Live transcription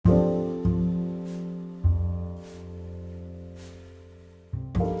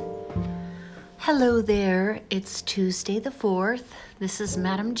Hello there, it's Tuesday the 4th. This is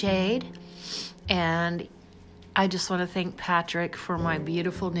Madam Jade, and I just want to thank Patrick for my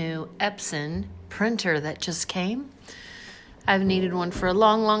beautiful new Epson printer that just came. I've needed one for a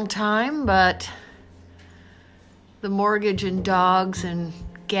long time, but the mortgage and dogs and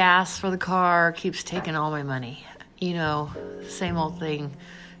gas for the car keeps taking all my money. You know, same old thing,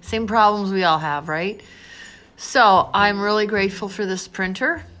 same problems we all have, right? So I'm really grateful for this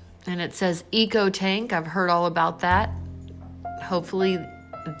printer. And it says Eco Tank. I've heard all about that. Hopefully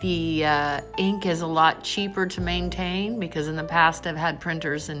the ink is a lot cheaper to maintain, because in the past I've had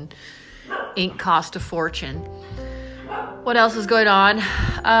printers and ink cost a fortune. What else is going on?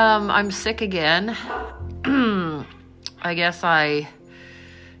 I'm sick again. I guess I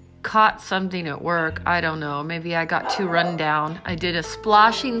caught something at work. I don't know. Maybe I got too run down. I did a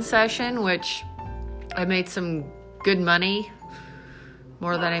splashing session, which I made some good money.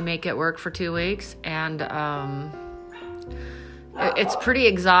 More than I make at work for 2 weeks. And it's pretty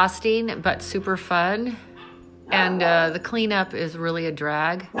exhausting, but super fun. And the cleanup is really a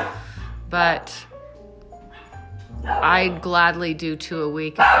drag. But I'd gladly do 2 a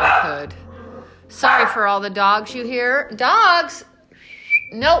week if I could. Sorry for all the dogs you hear. Dogs!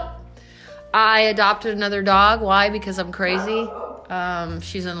 Nope. I adopted another dog. Why? Because I'm crazy.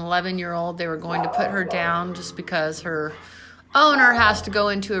 She's an 11-year-old. They were going to put her down just because her owner has to go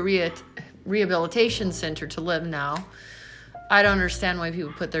into a rehabilitation center to live now. I don't understand why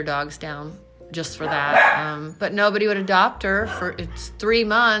people put their dogs down just for that. But nobody would adopt her for it's 3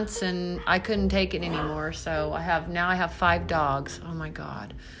 months, and I couldn't take it anymore. So I have 5 dogs. Oh my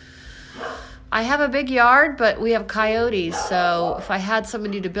God. I have a big yard, but we have coyotes. So if I had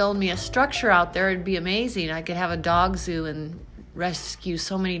somebody to build me a structure out there, it'd be amazing. I could have a dog zoo and rescue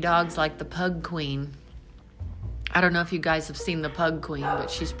so many dogs like the Pug Queen. I don't know if you guys have seen the Pug Queen,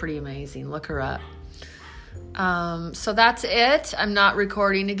 but she's pretty amazing. Look her up. So that's it. I'm not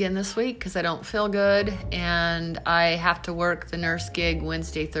recording again this week because I don't feel good. And I have to work the nurse gig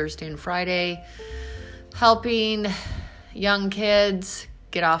Wednesday, Thursday, and Friday, helping young kids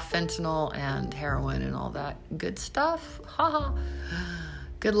get off fentanyl and heroin and all that good stuff. Haha.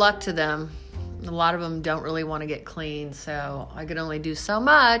 Good luck to them. A lot of them don't really want to get clean, so I could only do so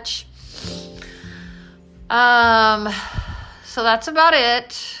much. So that's about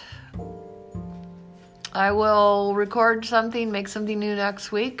it. I will record something, make something new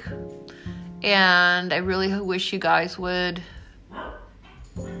next week. And I really wish you guys would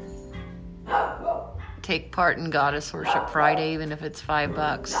take part in Goddess Worship Friday, even if it's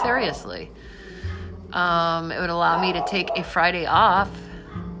 $5. Seriously. It would allow me to take a Friday off,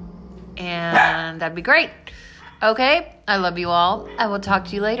 and that'd be great. Okay, I love you all. I will talk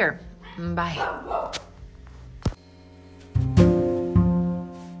to you later. Bye.